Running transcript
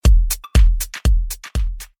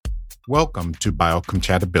Welcome to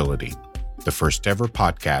Biocompatibility, the first ever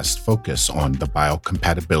podcast focused on the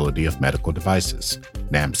biocompatibility of medical devices.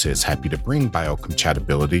 NAMSA is happy to bring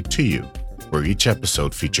biocompatibility to you, where each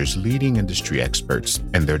episode features leading industry experts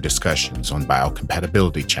and their discussions on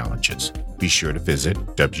biocompatibility challenges. Be sure to visit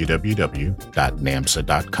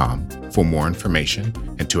www.namsa.com for more information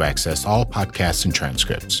and to access all podcasts and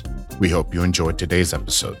transcripts. We hope you enjoyed today's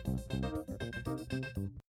episode.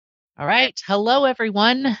 All right. Hello,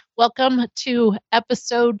 everyone. Welcome to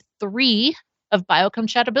episode 3 of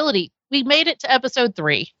Biocompatibility. We made it to episode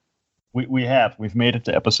 3. We have. We've made it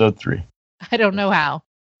to episode 3. I don't know how,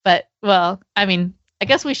 but, well, I mean, I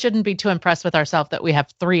guess we shouldn't be too impressed with ourselves that we have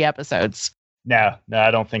 3 episodes. No, I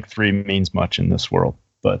don't think 3 means much in this world,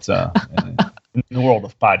 but in the world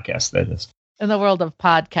of podcasts, that is. In the world of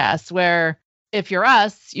podcasts, where if you're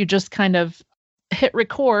us, you just kind of hit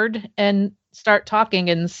record and start talking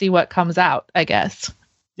and see what comes out, I guess.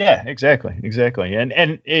 Yeah, exactly.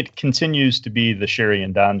 And it continues to be the Sherry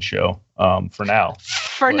and Don show for now.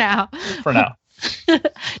 For now. Do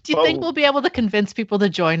you think we'll be able to convince people to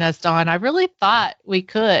join us, Don? I really thought we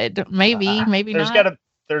could. Maybe not.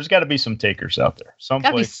 There's got to be some takers out there.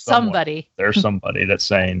 Somebody. There's somebody that's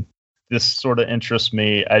saying, this sort of interests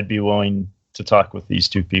me. I'd be willing to talk with these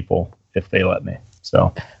 2 people if they let me.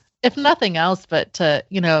 So, if nothing else, but to,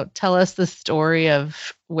 tell us the story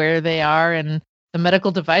of where they are in the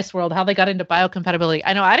medical device world, how they got into biocompatibility.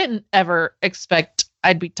 I know I didn't ever expect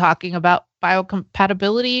I'd be talking about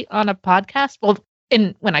biocompatibility on a podcast. Well,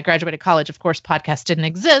 when I graduated college, of course, podcasts didn't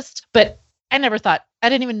exist, but I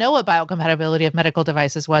didn't even know what biocompatibility of medical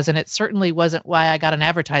devices was. And it certainly wasn't why I got an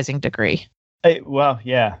advertising degree.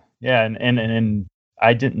 Yeah. And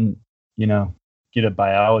I didn't, get a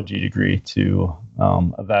biology degree to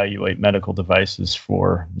evaluate medical devices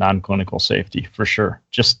for non-clinical safety, for sure.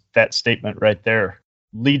 Just that statement right there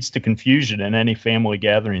leads to confusion in any family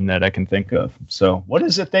gathering that I can think of. So what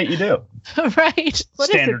is it that you do? Right. What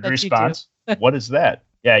Standard response. What is that?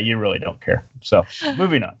 Yeah, you really don't care. So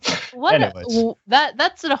moving on. Anyways.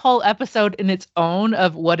 That's a whole episode in its own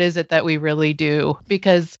of what is it that we really do,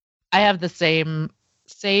 because I have the same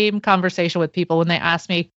conversation with people when they ask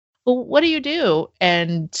me, well, what do you do?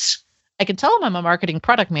 And I can tell them I'm a marketing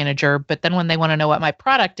product manager, but then when they want to know what my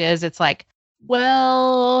product is, it's like,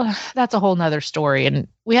 well, that's a whole nother story. And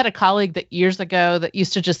we had a colleague that years ago that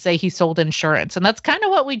used to just say he sold insurance, and that's kind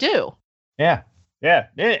of what we do. Yeah.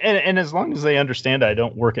 And as long as they understand I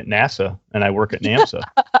don't work at NASA and I work at NAMSA,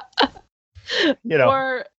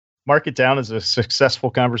 mark it down as a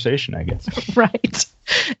successful conversation, I guess. Right.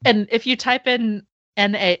 And if you type in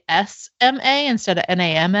NASMA instead of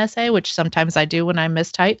NAMSA, which sometimes I do when I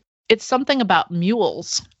mistype, it's something about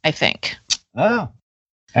mules, I think. Oh,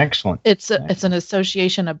 excellent. It's an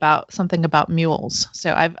association about something about mules.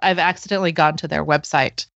 So I've accidentally gone to their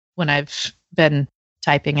website when I've been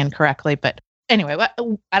typing incorrectly. But anyway, I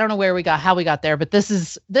don't know how we got there, but this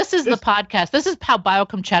is the podcast. This is how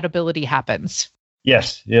biocompatibility happens.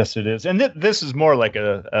 Yes, it is. And this is more like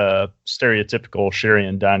a stereotypical Sherry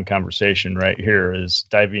and Don conversation right here, is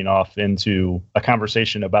diving off into a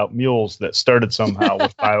conversation about mules that started somehow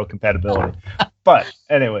with biocompatibility. But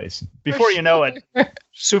anyways, before you know it,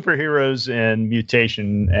 superheroes and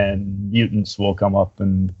mutation and mutants will come up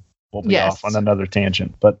and we'll be off on another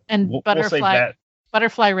tangent. But we'll save that.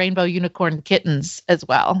 Butterfly, rainbow, unicorn, kittens as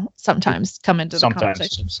well sometimes come into the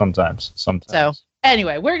conversation. Sometimes. So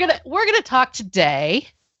anyway, we're gonna talk today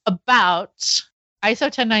about ISO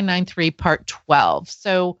 10993 Part 12.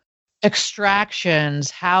 So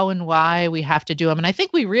extractions, how and why we have to do them. And I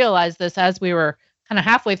think we realized this as we were kind of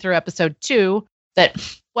halfway through episode 2 that,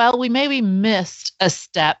 well, we maybe missed a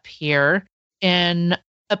step here, an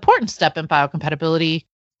important step in biocompatibility,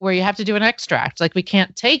 where you have to do an extract. Like, we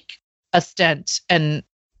can't take a stent and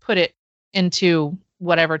put it into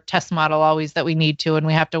whatever test model always that we need to, and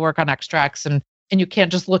we have to work on extracts, and you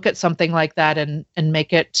can't just look at something like that and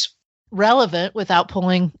make it relevant without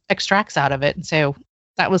pulling extracts out of it. And so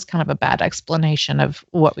that was kind of a bad explanation of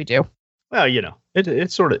what we do. Well,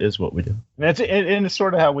 it sort of is what we do. And it's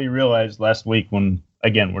sort of how we realized last week when,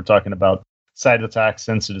 again, we're talking about cytotox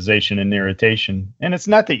sensitization and irritation. And it's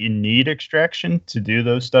not that you need extraction to do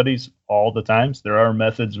those studies all the times. There are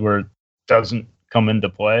methods where it doesn't come into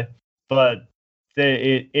play. But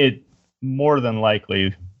it more than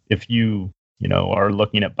likely, if you are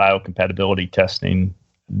looking at biocompatibility testing,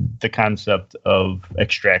 the concept of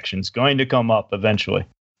extraction is going to come up eventually.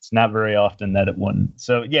 It's not very often that it wouldn't.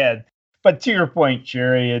 So, yeah. But to your point,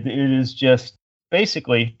 Sherry, it is just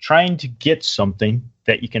basically trying to get something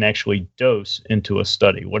that you can actually dose into a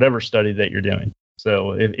study, whatever study that you're doing.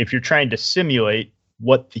 So if you're trying to simulate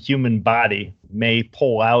what the human body may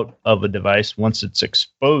pull out of a device once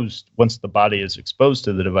the body is exposed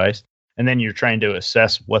to the device. And then you're trying to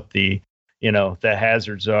assess what the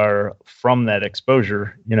hazards are from that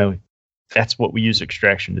exposure. That's what we use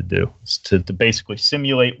extraction to do, is to basically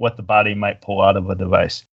simulate what the body might pull out of a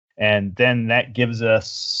device. And then that gives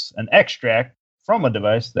us an extract from a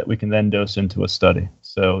device that we can then dose into a study.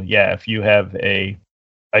 So yeah, if you have a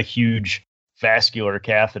huge vascular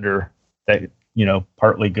catheter that,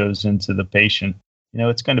 partly goes into the patient,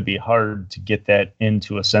 it's going to be hard to get that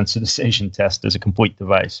into a sensitization test as a complete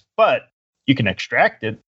device. But you can extract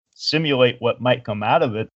it, simulate what might come out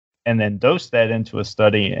of it, and then dose that into a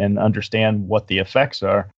study and understand what the effects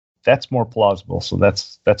are. That's more plausible. So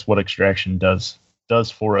that's what extraction does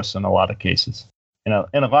for us in a lot of cases. In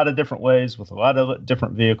a lot of different ways with a lot of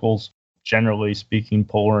different vehicles, generally speaking,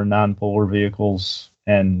 polar and non-polar vehicles,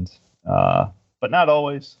 and but not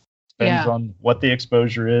always. Depends on what the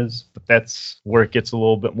exposure is, but that's where it gets a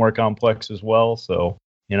little bit more complex as well. So,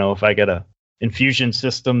 if I get a infusion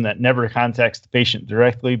system that never contacts the patient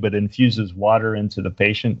directly, but infuses water into the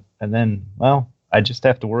patient, and then, I just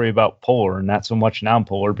have to worry about polar and not so much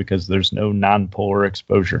non-polar because there's no non-polar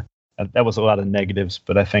exposure. That was a lot of negatives,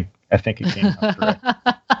 but I think it came out correct.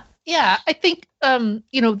 Yeah, I think,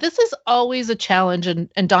 this is always a challenge. And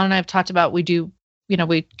Don and I have talked about, we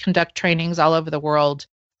conduct trainings all over the world.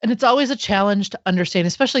 And it's always a challenge to understand,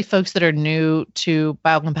 especially folks that are new to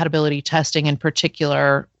biocompatibility testing in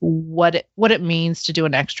particular, what it means to do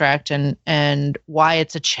an extract and why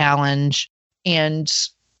it's a challenge, and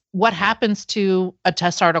what happens to a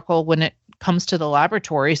test article when it comes to the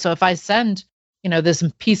laboratory. So if I send, this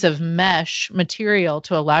piece of mesh material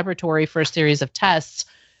to a laboratory for a series of tests,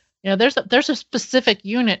 there's a specific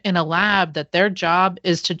unit in a lab that their job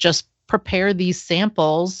is to just prepare these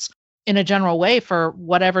samples in a general way for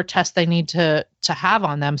whatever test they need to have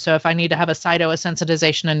on them. So if I need to have a cyto, a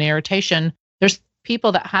sensitization, and irritation, there's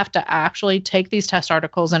people that have to actually take these test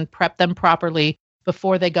articles and prep them properly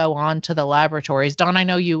before they go on to the laboratories. Don, I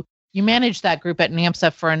know you managed that group at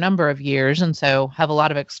NAMCSA for a number of years, and so have a lot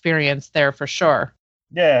of experience there for sure.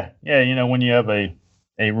 Yeah. When you have a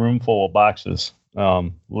room full of boxes,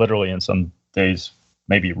 literally in some days,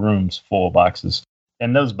 maybe rooms full of boxes,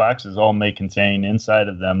 and those boxes all may contain inside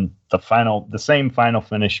of them the same final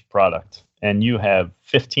finished product. And you have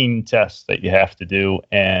 15 tests that you have to do,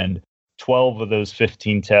 and 12 of those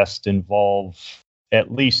 15 tests involve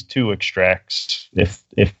at least 2 extracts, if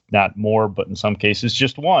not more, but in some cases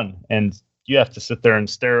just 1. And you have to sit there and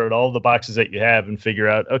stare at all the boxes that you have and figure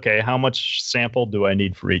out, okay, how much sample do I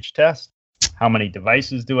need for each test? How many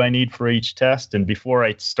devices do I need for each test? And before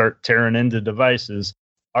I start tearing into devices,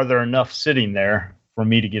 are there enough sitting there for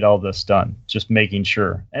me to get all this done? Just making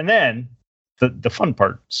sure. And then the fun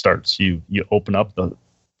part starts. You open up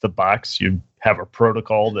the box, you have a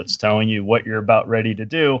protocol that's telling you what you're about ready to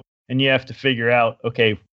do, and you have to figure out,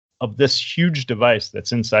 okay, of this huge device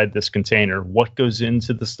that's inside this container, what goes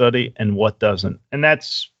into the study and what doesn't. And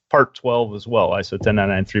that's part 12 as well, ISO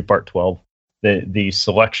 10993 part 12, the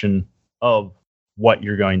selection of what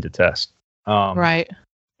you're going to test. Right.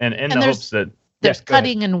 And in the hopes that there's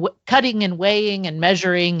cutting and weighing and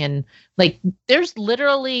measuring, and there's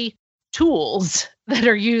literally tools that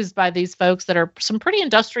are used by these folks that are some pretty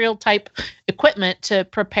industrial type equipment to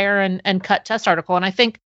prepare and cut test article. And I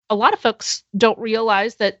think a lot of folks don't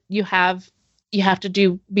realize that you have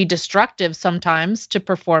to be destructive sometimes to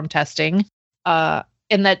perform testing, and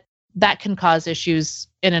that can cause issues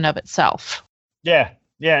in and of itself. Yeah.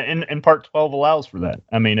 And part 12 allows for that.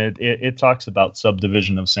 I mean, it talks about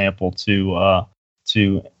subdivision of sample to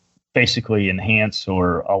basically enhance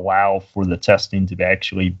or allow for the testing to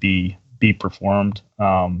actually be performed.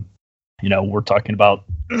 We're talking about,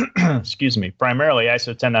 primarily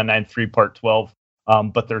ISO 10993 part 12,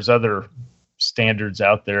 but there's other standards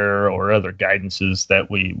out there or other guidances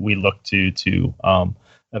that we look to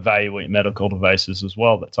evaluate medical devices as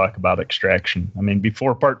well that talk about extraction. I mean,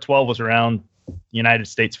 before part 12 was around, United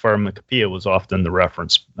States Pharmacopoeia was often the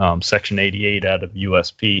reference. Section 88 out of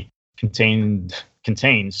USP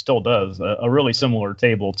contains, still does, a really similar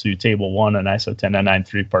table to Table 1 in ISO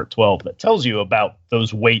 10993 Part 12 that tells you about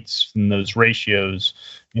those weights and those ratios,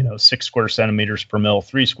 6 square centimeters per mil,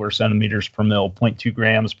 3 square centimeters per mil, 0.2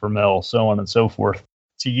 grams per mil, so on and so forth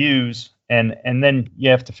to use. And then you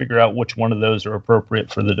have to figure out which one of those are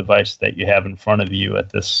appropriate for the device that you have in front of you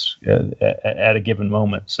at this at a given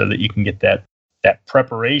moment, so that you can get that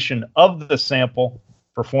preparation of the sample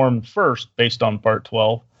performed first based on Part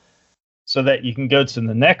 12, so that you can go to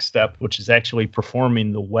the next step, which is actually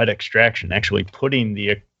performing the wet extraction, actually putting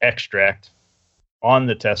the extract on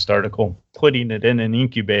the test article, putting it in an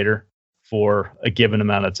incubator for a given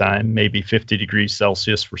amount of time, maybe 50 degrees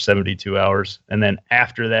Celsius for 72 hours. And then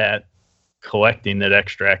after that, collecting that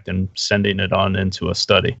extract and sending it on into a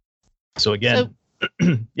study. So again,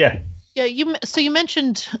 yeah. Yeah, you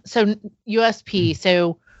mentioned USP.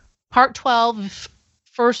 So Part 12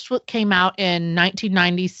 first came out in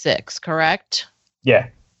 1996, correct? Yeah.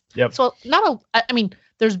 Yep. So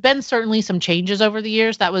there's been certainly some changes over the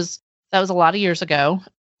years. That was a lot of years ago.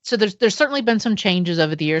 So there's certainly been some changes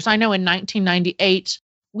over the years. I know in 1998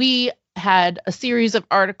 we had a series of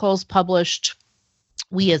articles published.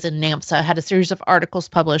 We, as in NAMSA, had a series of articles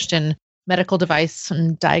published in Medical Device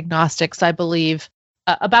and Diagnostics, I believe,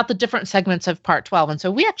 about the different segments of Part 12. And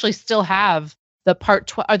so we actually still have the Part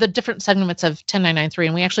 12, or the different segments of 10993,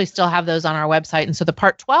 and we actually still have those on our website. And so the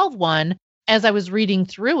Part 12 one, as I was reading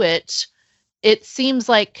through it, it seems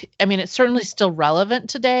like, it's certainly still relevant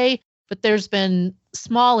today, but there's been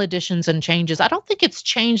small additions and changes. I don't think it's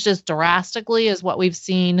changed as drastically as what we've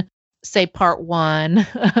seen, say, Part 1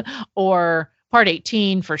 or Part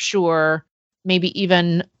 18 for sure, maybe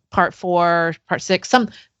even Part 4, Part 6,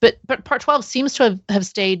 but Part 12 seems to have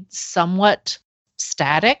stayed somewhat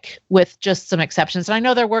static with just some exceptions. And I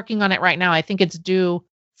know they're working on it right now. I think it's due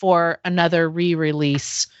for another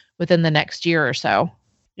re-release within the next year or so.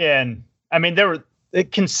 Yeah, and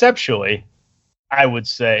conceptually, I would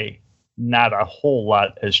say not a whole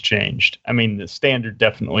lot has changed. The standard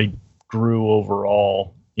definitely grew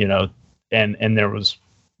overall, and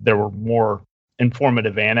there were more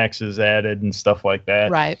informative annexes added and stuff like that.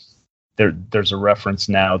 Right. There's a reference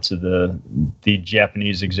now to the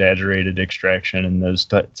Japanese exaggerated extraction and those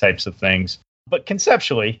types of things. But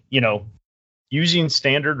conceptually, using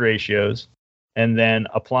standard ratios and then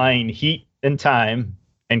applying heat and time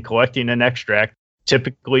and collecting an extract,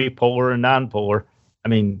 typically polar and nonpolar,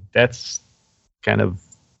 that's kind of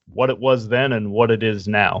what it was then and what it is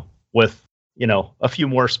now, with a few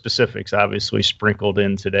more specifics obviously sprinkled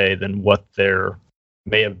in today than what there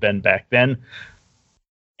may have been back then.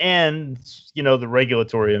 And, the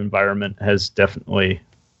regulatory environment has definitely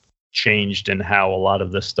changed in how a lot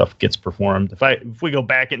of this stuff gets performed. If we go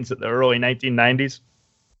back into the early 1990s,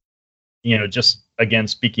 just again,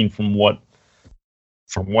 speaking from what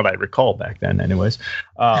I recall back then anyways,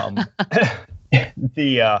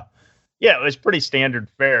 it was pretty standard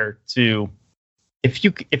fare to, if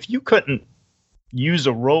you couldn't use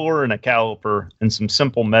a roller and a caliper and some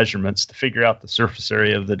simple measurements to figure out the surface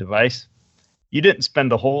area of the device, you didn't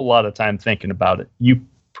spend a whole lot of time thinking about it. You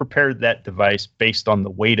prepared that device based on the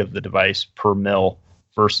weight of the device per mil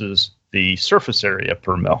versus the surface area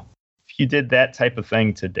per mil. If you did that type of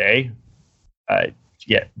thing today,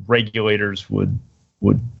 regulators would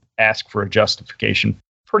ask for a justification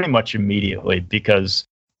pretty much immediately, because,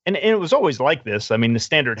 and it was always like this. The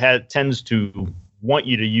standard tends to want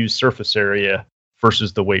you to use surface area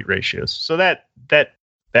versus the weight ratios. So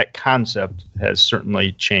that concept has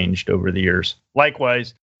certainly changed over the years.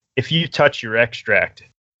 Likewise, if you touch your extract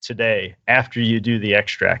today, after you do the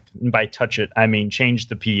extract, and by touch it, I mean change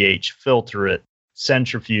the pH, filter it,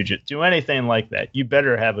 centrifuge it, do anything like that, you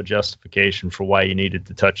better have a justification for why you needed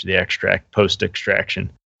to touch the extract post-extraction.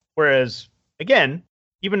 Whereas, again,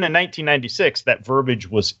 even in 1996, that verbiage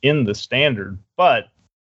was in the standard, but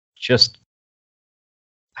just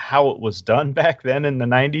how it was done back then in the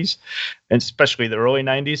 90s, and especially the early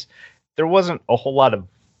 90s, there wasn't a whole lot of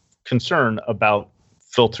concern about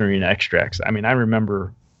filtering extracts. I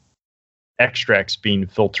remember extracts being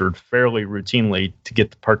filtered fairly routinely to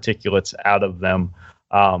get the particulates out of them,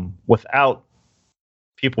 without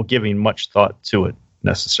people giving much thought to it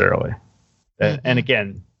necessarily. Mm-hmm. And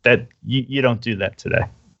again, that you don't do that today.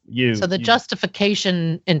 So the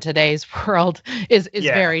justification in today's world is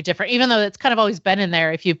very different, even though it's kind of always been in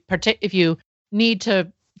there. If you need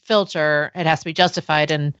to filter, it has to be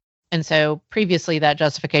justified. And so previously that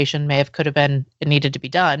justification could have been, it needed to be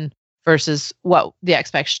done, versus what the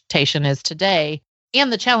expectation is today.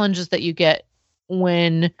 And the challenges that you get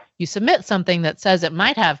when you submit something that says it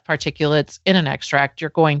might have particulates in an extract, you're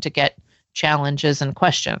going to get challenges and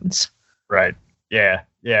questions. Right. Yeah.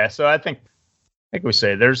 Yeah. So I think, like we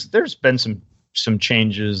say, there's been some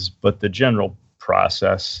changes, but the general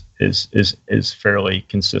process is fairly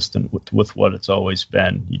consistent with what it's always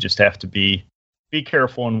been. You just have to be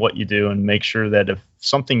careful in what you do and make sure that if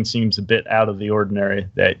something seems a bit out of the ordinary,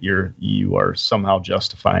 that you are somehow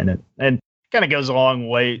justifying it. And it kind of goes a long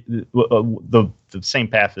way, the same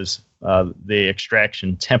path as the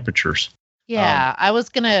extraction temperatures. Yeah, I was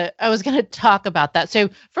gonna talk about that. So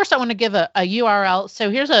first, I want to give a URL. So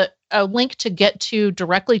here's a link to get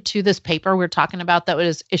directly to this paper we're talking about that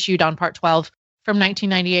was issued on Part 12 from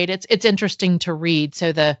 1998. It's interesting to read.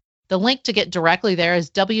 So the link to get directly there is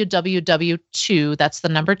www.2, that's the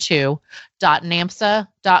number 2,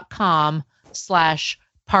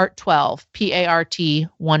 .namsa.com/part12,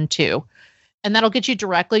 PART12. And that'll get you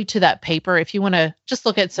directly to that paper. If you want to just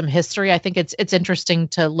look at some history, I think it's interesting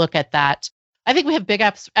to look at that. I think we have big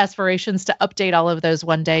aspirations to update all of those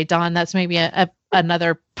one day, Don. That's maybe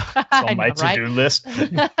another on my to-do list.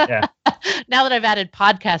 Yeah. Now that I've added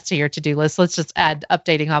podcasts to your to-do list, let's just add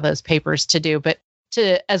updating all those papers to do, but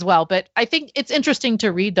as well. But I think it's interesting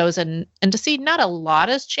to read those and to see not a lot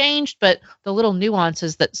has changed, but the little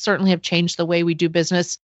nuances that certainly have changed the way we do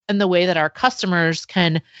business and the way that our customers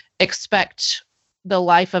can expect the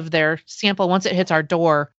life of their sample once it hits our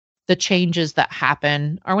door, the changes that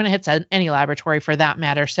happen, or when it hits any laboratory for that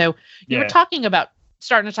matter. So you were starting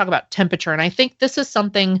to talk about temperature. And I think this is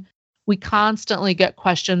something we constantly get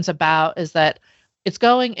questions about, is that it's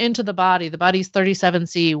going into the body. The body's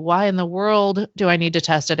 37C. Why in the world do I need to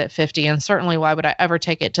test it at 50? And certainly why would I ever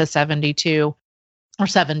take it to 72 or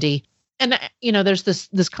 70? And there's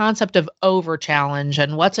this concept of over challenge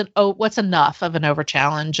and what's enough of an over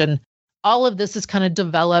challenge, and all of this is kind of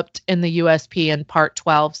developed in the USP and Part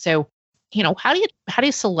 12. So, how do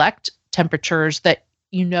you select temperatures that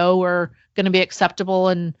are going to be acceptable,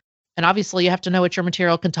 and obviously you have to know what your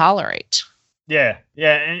material can tolerate. Yeah,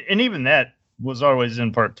 and even that was always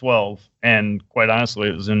in Part 12, and quite honestly,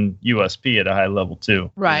 it was in USP at a high level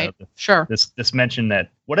too. Right. Sure. This mention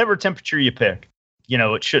that whatever temperature you pick,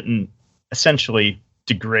 it shouldn't essentially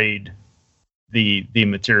degrade the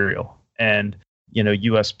material. And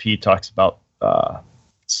USP talks about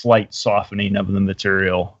slight softening of the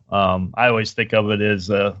material. I always think of it as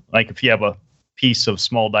like if you have a piece of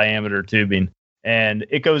small diameter tubing and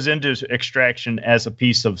it goes into extraction as a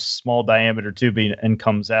piece of small diameter tubing and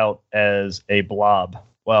comes out as a blob.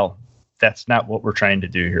 Well, that's not what we're trying to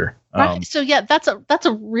do here. Right. So yeah, that's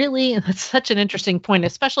such an interesting point,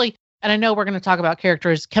 especially, and I know we're going to talk about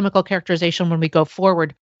chemical characterization when we go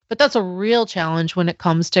forward, but that's a real challenge when it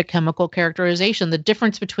comes to chemical characterization. The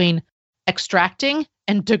difference between extracting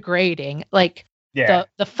and degrading, the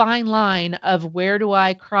fine line of where do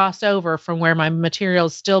I cross over from where my material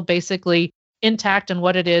is still basically intact and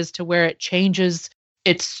what it is to where it changes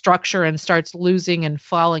its structure and starts losing and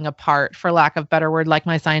falling apart, for lack of a better word, like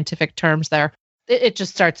my scientific terms there. It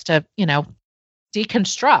just starts to,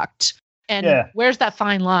 deconstruct. And where's that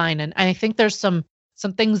fine line? And I think there's some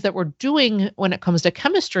things that we're doing when it comes to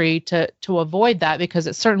chemistry to avoid that, because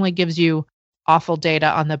it certainly gives you awful data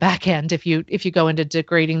on the back end if you go into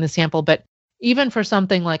degrading the sample. But even for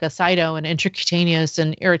something like a cyto and intracutaneous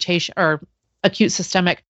and irritation or acute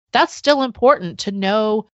systemic, that's still important to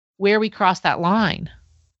know where we cross that line.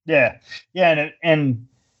 Yeah. And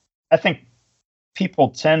I think people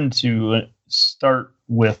tend to start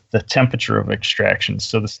with the temperature of extraction.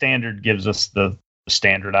 So the standard gives us the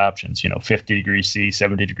standard options, 50 degrees C,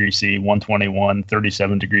 70 degrees C, 121,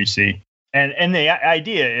 37 degrees C. And the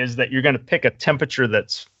idea is that you're going to pick a temperature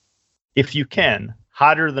that's, if you can,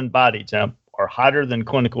 hotter than body temp or hotter than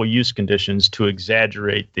clinical use conditions to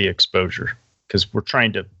exaggerate the exposure, because we're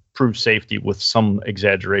trying to prove safety with some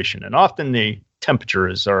exaggeration. And often the temperature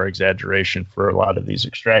is our exaggeration for a lot of these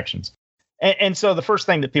extractions. And so the first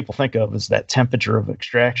thing that people think of is that temperature of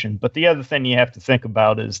extraction. But the other thing you have to think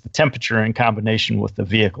about is the temperature in combination with the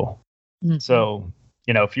vehicle. Mm-hmm. So,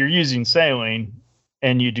 if you're using saline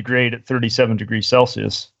and you degrade at 37 degrees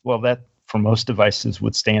Celsius, well, that for most devices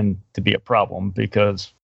would stand to be a problem,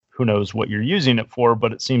 because who knows what you're using it for,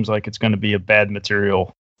 but it seems like it's going to be a bad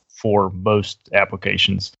material for most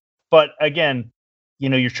applications. But again,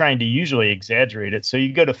 you're trying to usually exaggerate it. So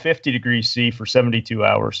you go to 50 degrees C for 72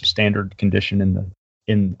 hours, standard condition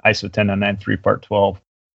in ISO 10993 Part 12.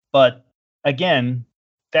 But again,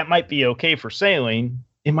 that might be okay for saline.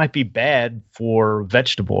 It might be bad for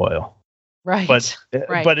vegetable oil. Right.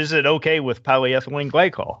 But is it okay with polyethylene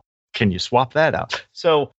glycol? Can you swap that out?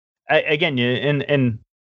 So I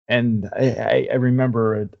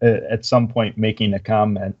remember at some point making a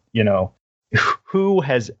comment, who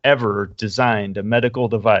has ever designed a medical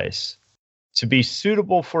device to be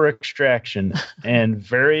suitable for extraction and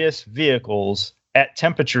various vehicles at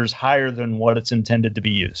temperatures higher than what it's intended to be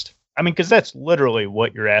used? I mean, because that's literally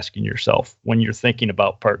what you're asking yourself when you're thinking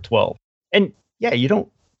about Part 12. And you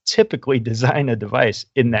don't typically design a device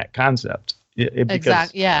in that concept.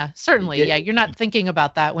 Exactly. Yeah, certainly. You're not thinking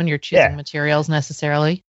about that when you're choosing materials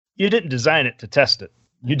necessarily. You didn't design it to test it.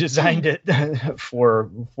 You designed it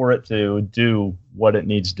for it to do what it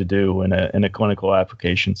needs to do in a clinical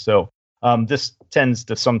application. So this tends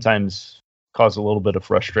to sometimes cause a little bit of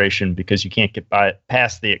frustration because you can't get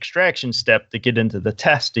past the extraction step to get into the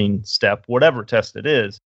testing step, whatever test it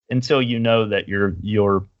is, until you know that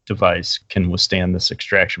your device can withstand this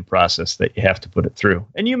extraction process that you have to put it through.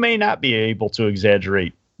 And you may not be able to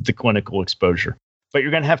exaggerate the clinical exposure, but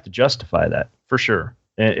you're going to have to justify that for sure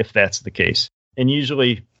if that's the case. And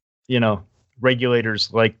usually,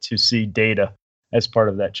 regulators like to see data as part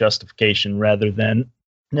of that justification rather than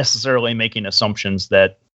necessarily making assumptions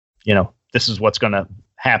that, this is what's going to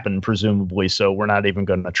happen, presumably, so we're not even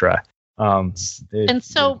going to try.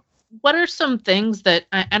 What are some things that,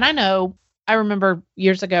 and I remember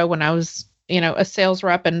years ago when I was, a sales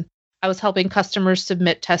rep and I was helping customers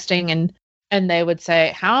submit testing and they would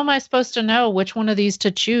say, how am I supposed to know which one of these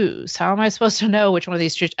to choose? How am I supposed to know which one of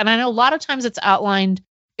these to choose? And I know a lot of times it's outlined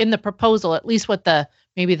in the proposal, at least what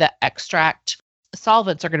maybe the extract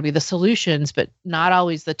solvents are going to be the solutions, but not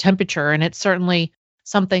always the temperature. And it's certainly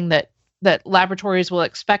something that laboratories will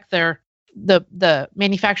expect the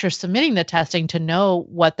manufacturer submitting the testing to know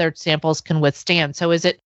what their samples can withstand. So is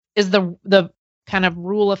the kind of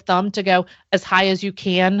rule of thumb to go as high as you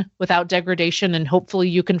can without degradation, and hopefully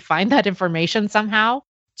you can find that information somehow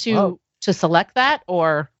to select that?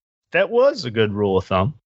 Or that was a good rule of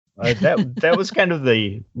thumb. That was kind of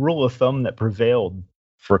the rule of thumb that prevailed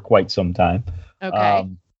for quite some time. Okay.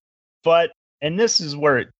 And this is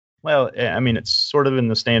where it's sort of in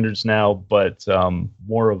the standards now, but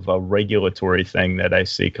more of a regulatory thing that I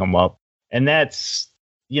see come up. And that's,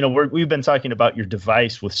 we've been talking about your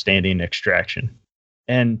device withstanding extraction.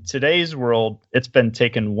 And today's world, it's been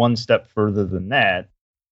taken one step further than that.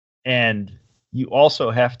 And you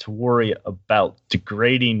also have to worry about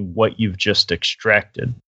degrading what you've just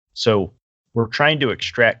extracted. So we're trying to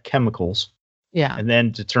extract chemicals, and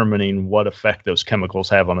then determining what effect those chemicals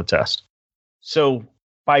have on a test. So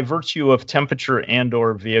by virtue of temperature and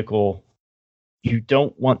or vehicle, you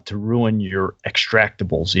don't want to ruin your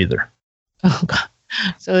extractables either. Oh God!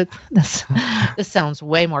 So this sounds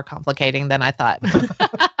way more complicating than I thought.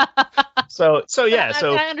 So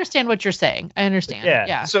I understand what you're saying. I understand.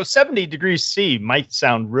 Yeah. So 70 degrees C might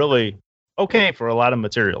sound really okay for a lot of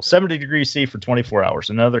materials. 70 degrees C for 24 hours,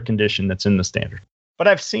 another condition that's in the standard. But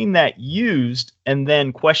I've seen that used and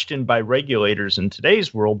then questioned by regulators in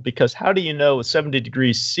today's world, because how do you know 70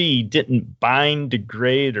 degrees C didn't bind,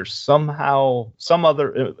 degrade, or somehow,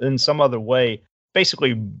 in some other way,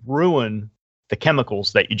 basically ruin the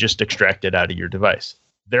chemicals that you just extracted out of your device?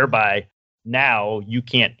 Thereby, now you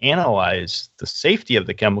can't analyze the safety of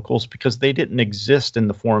the chemicals because they didn't exist in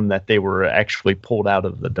the form that they were actually pulled out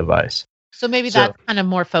of the device. So maybe that's kind of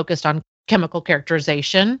more focused on chemical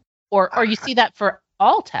characterization, or you see that for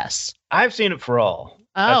all tests? I've seen it for all.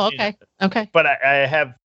 Oh, okay. Okay. But I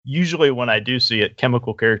have, usually when I do see it,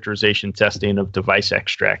 chemical characterization testing of device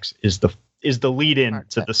extracts is the lead in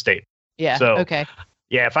to the state. Yeah. So, okay.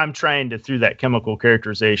 Yeah, if I'm trying to, through that chemical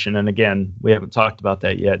characterization, and again, we haven't talked about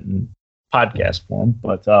that yet in podcast form,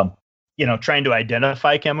 but trying to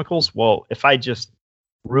identify chemicals. Well, if I just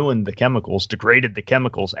ruined the chemicals, degraded the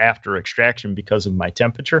chemicals after extraction because of my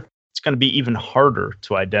temperature, it's going to be even harder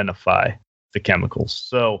to identify the chemicals.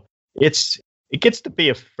 So it gets to be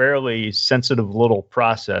a fairly sensitive little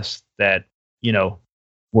process that,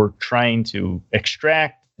 we're trying to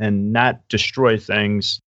extract and not destroy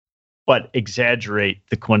things, but exaggerate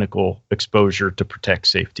the clinical exposure to protect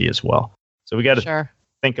safety as well. So we got to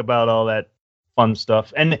think about all that fun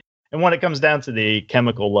stuff. And when it comes down to the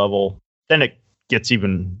chemical level, then it gets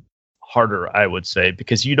even harder, I would say,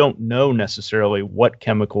 because you don't know necessarily what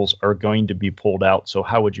chemicals are going to be pulled out. So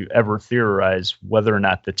how would you ever theorize whether or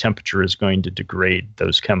not the temperature is going to degrade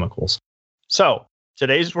those chemicals? So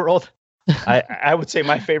today's world, I would say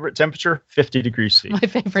my favorite temperature, 50 degrees C. My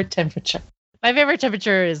favorite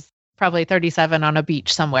temperature is probably 37 on a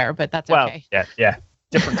beach somewhere, but that's okay. Yeah.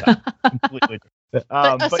 Different time. Completely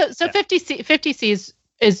different. So 50 C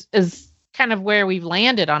is kind of where we've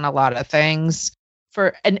landed on a lot of things,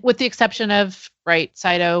 and with the exception of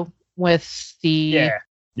Cyto with the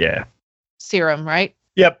serum, right?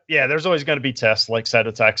 Yep. Yeah. There's always going to be tests like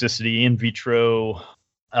cytotoxicity, in vitro,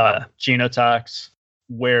 genotox,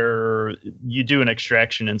 where you do an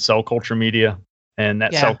extraction in cell culture media, and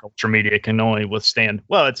that cell culture media can only withstand.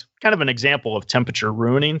 Well, it's kind of an example of temperature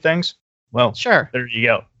ruining things. Well, sure. There you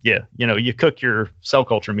go. Yeah. You cook your cell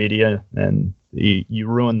culture media and you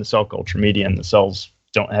ruin the cell culture media, and the cells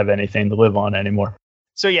don't have anything to live on anymore.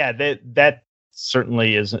 So yeah, that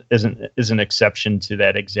certainly is an exception to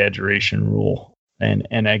that exaggeration rule. And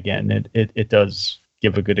again, it does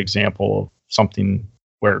give a good example of something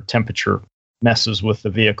where temperature messes with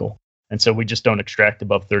the vehicle. And so we just don't extract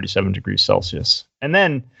above 37 degrees Celsius. And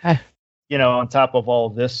then, on top of all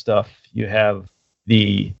of this stuff, you have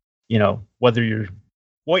the, what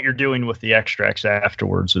you're doing with the extracts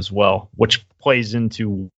afterwards as well, which plays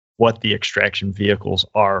into what the extraction vehicles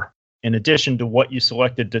are. In addition to what you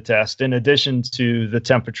selected to test, in addition to the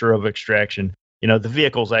temperature of extraction, the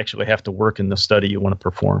vehicles actually have to work in the study you want to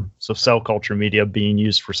perform. So cell culture media being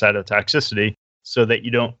used for cytotoxicity so that you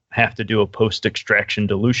don't have to do a post-extraction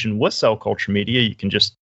dilution with cell culture media. You can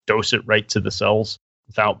just dose it right to the cells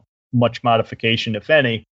without much modification, if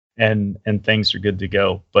any, and things are good to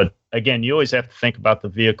go. But again, you always have to think about the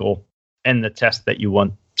vehicle and the test that you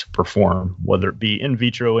want to perform, whether it be in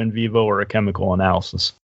vitro, in vivo, or a chemical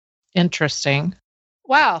analysis. Interesting.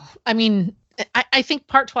 Wow. I mean, I think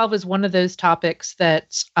part 12 is one of those topics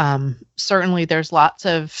that certainly there's lots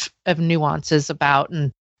of nuances about,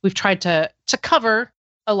 and we've tried to cover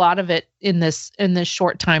a lot of it in this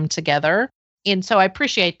short time together. And so I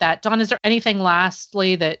appreciate that. Dawn, is there anything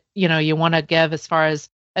lastly that, you want to give as far as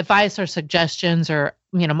advice or suggestions? Or,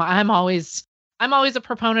 I'm always a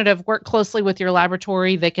proponent of work closely with your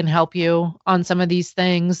laboratory. They can help you on some of these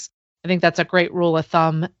things. I think that's a great rule of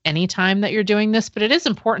thumb anytime that you're doing this, but it is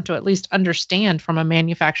important to at least understand from a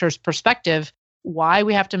manufacturer's perspective why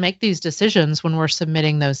we have to make these decisions when we're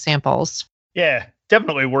submitting those samples. Yeah,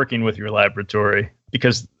 definitely working with your laboratory,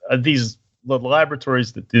 because the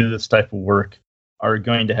laboratories that do this type of work are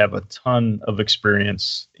going to have a ton of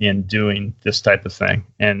experience in doing this type of thing.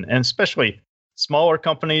 And especially smaller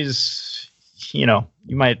companies, you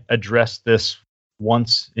might address this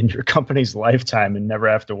once in your company's lifetime and never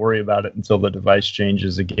have to worry about it until the device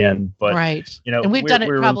changes again. But right. And we've done it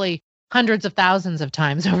probably hundreds of thousands of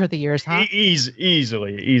times over the years, huh?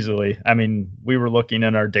 Easily. I mean, we were looking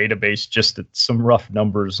in our database just at some rough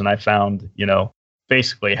numbers, and I found,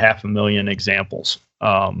 basically 500,000 examples.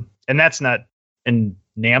 And that's not in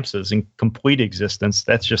NAMSA's in complete existence.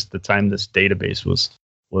 That's just the time this database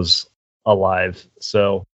was alive.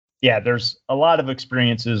 So yeah, there's a lot of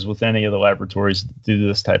experiences with any of the laboratories that do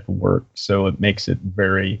this type of work. So it makes it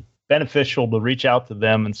very beneficial to reach out to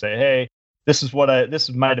them and say, hey, this is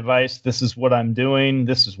my device. This is what I'm doing.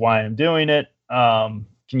 This is why I'm doing it. Can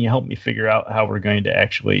you help me figure out how we're going to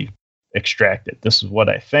actually extract it? This is what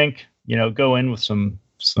I think. Go in with some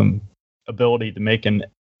ability to make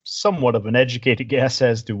somewhat of an educated guess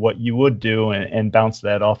as to what you would do, and bounce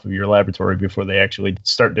that off of your laboratory before they actually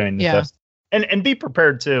start doing the test. And be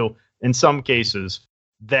prepared too, in some cases,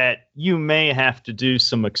 that you may have to do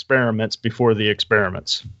some experiments before the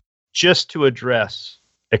experiments just to address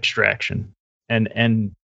extraction.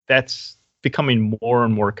 And that's becoming more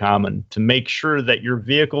and more common, to make sure that your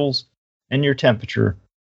vehicles and your temperature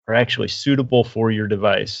are actually suitable for your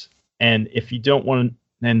device. And if you don't want,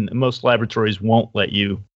 and most laboratories won't let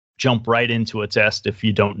you jump right into a test if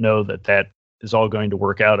you don't know that is all going to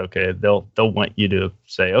work out okay. They'll want you to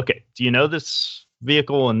say, okay, do you know this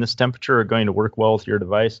vehicle and this temperature are going to work well with your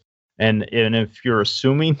device? And if you're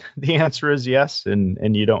assuming the answer is yes,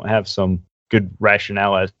 and you don't have some good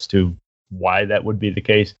rationale as to why that would be the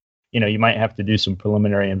case, you might have to do some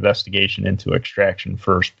preliminary investigation into extraction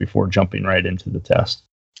first before jumping right into the test.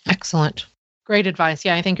 Excellent. Great advice.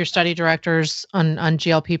 Yeah, I think your study directors on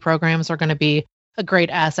GLP programs are going to be a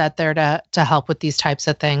great asset there to help with these types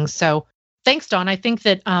of things. So thanks, Dawn. I think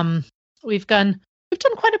that we've done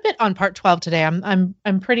quite a bit on part 12 today. I'm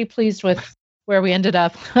pretty pleased with where we ended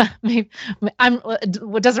up. It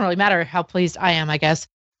doesn't really matter how pleased I am, I guess.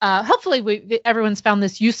 Hopefully everyone's found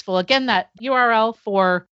this useful. Again, that URL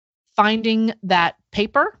for finding that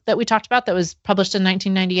paper that we talked about that was published in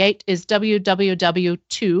 1998 is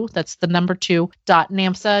www.2, that's the number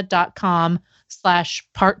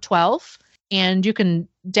 2.namsa.com/part12. And you can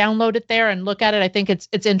download it there and look at it. I think it's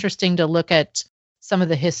interesting to look at some of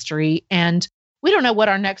the history. And we don't know what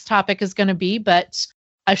our next topic is going to be, but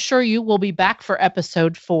I assure you we'll be back for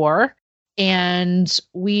episode 4. And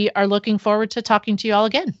we are looking forward to talking to you all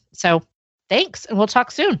again. So thanks, and we'll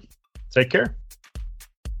talk soon. Take care.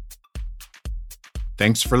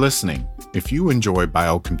 Thanks for listening. If you enjoy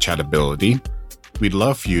Biocompatibility, we'd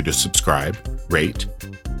love for you to subscribe, rate,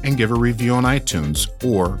 and give a review on iTunes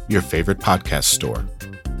or your favorite podcast store.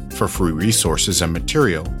 For free resources and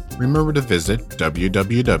material, remember to visit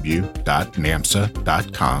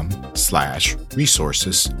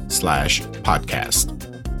www.namsa.com/resources/podcast.